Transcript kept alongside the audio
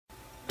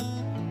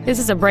This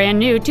is a brand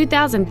new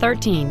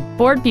 2013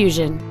 Ford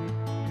Fusion.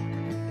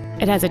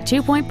 It has a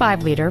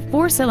 2.5-liter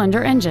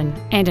four-cylinder engine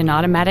and an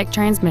automatic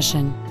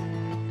transmission.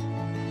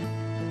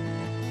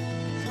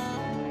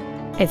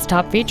 Its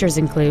top features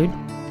include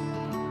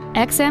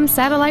XM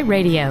satellite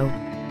radio,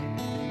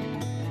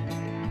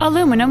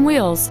 aluminum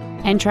wheels,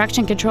 and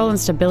traction control and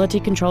stability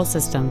control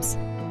systems.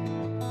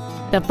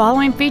 The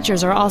following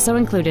features are also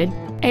included: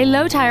 a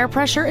low tire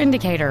pressure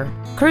indicator,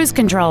 cruise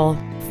control,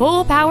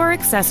 full power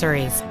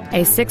accessories,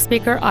 a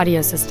 6-speaker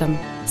audio system,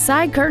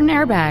 side curtain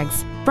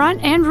airbags,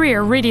 front and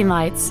rear reading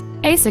lights,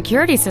 a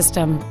security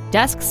system,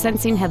 dusk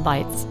sensing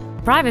headlights,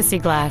 privacy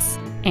glass,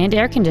 and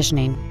air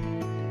conditioning.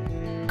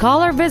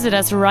 Call or visit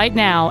us right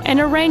now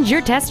and arrange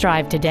your test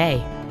drive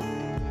today.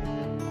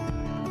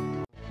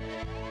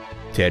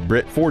 Ted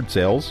Britt Ford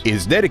Sales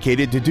is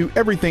dedicated to do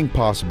everything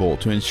possible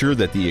to ensure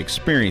that the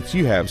experience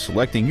you have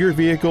selecting your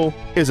vehicle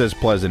is as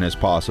pleasant as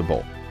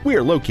possible. We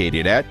are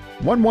located at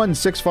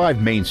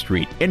 1165 Main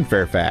Street in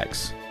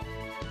Fairfax.